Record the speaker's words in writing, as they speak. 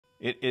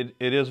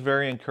It is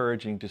very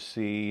encouraging to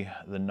see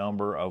the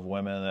number of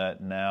women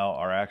that now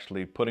are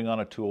actually putting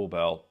on a tool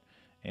belt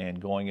and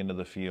going into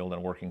the field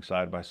and working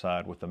side by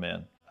side with the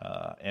men.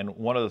 And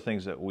one of the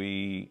things that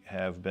we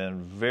have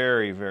been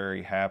very,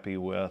 very happy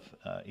with,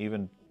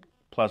 even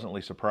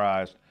pleasantly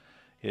surprised,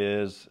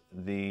 is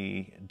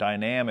the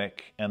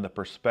dynamic and the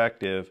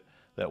perspective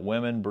that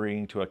women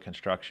bring to a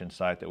construction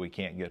site that we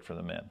can't get for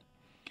the men.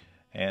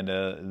 And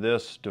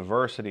this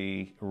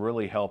diversity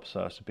really helps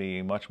us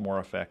be much more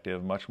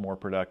effective, much more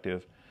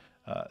productive.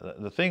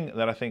 The thing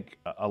that I think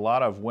a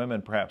lot of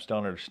women perhaps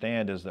don't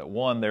understand is that,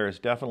 one, there is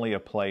definitely a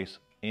place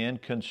in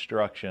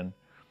construction,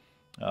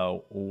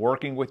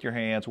 working with your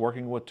hands,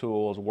 working with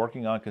tools,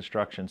 working on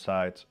construction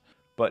sites,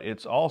 but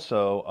it's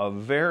also a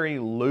very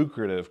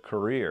lucrative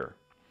career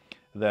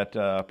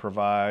that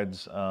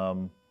provides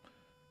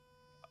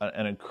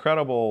an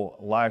incredible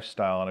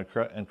lifestyle, an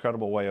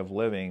incredible way of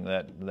living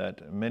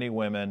that many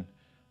women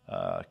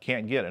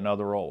can't get in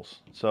other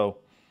roles. So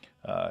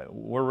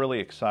we're really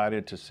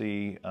excited to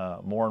see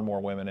more and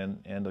more women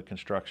in the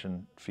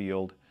construction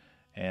field,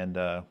 and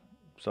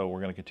so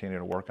we're going to continue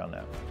to work on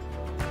that.